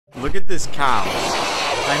Look at this cow.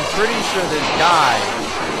 I'm pretty sure this guy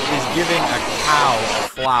is giving a cow a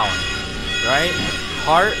flower, right?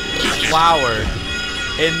 Heart, flower,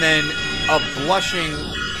 and then a blushing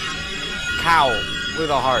cow with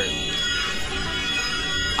a heart.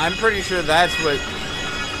 I'm pretty sure that's what...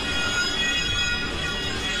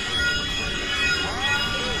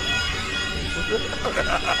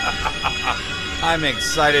 I'm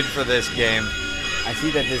excited for this game. I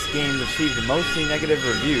see that this game received mostly negative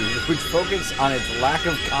reviews, which focus on its lack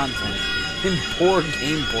of content and poor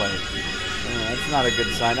gameplay. That's not a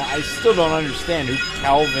good sign. I still don't understand who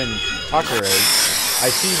Calvin Tucker is. I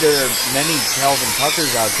see there are many Calvin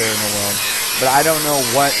Tuckers out there in the world, but I don't know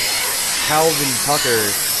what Calvin Tucker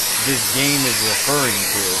this game is referring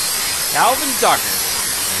to. Calvin Tucker,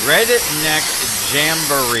 Redneck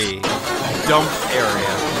Jamboree, dump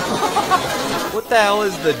area. What the hell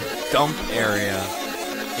is the dump area?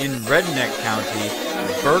 In Redneck County,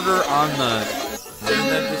 burger on the... What did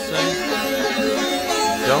that just say?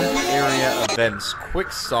 Dump area events,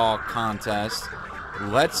 quick saw contest,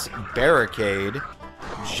 let's barricade,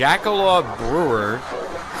 Jackalaw Brewer,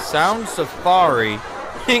 Sound Safari,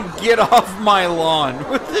 and get off my lawn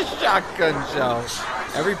with the shotgun shell.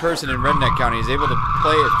 Every person in Redneck County is able to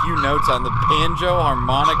play a few notes on the banjo,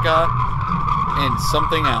 harmonica, and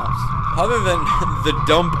something else. Other than the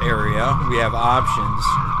dump area, we have options,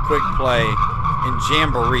 quick play, and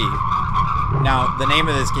jamboree. Now, the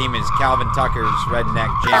name of this game is Calvin Tucker's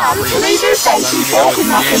Redneck Jamboree. So I'm going to go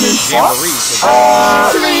with Jamboree.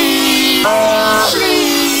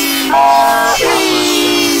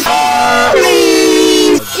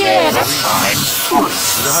 Yeah, that's fine.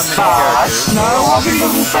 We don't have many characters. No, I'll be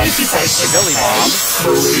little facey face. Billy Bob,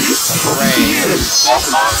 Ray,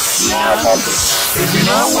 If you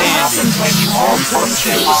know what happens when you hold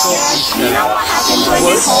punches, you know what happens when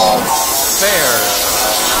you hold Fair,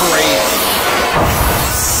 Crazy.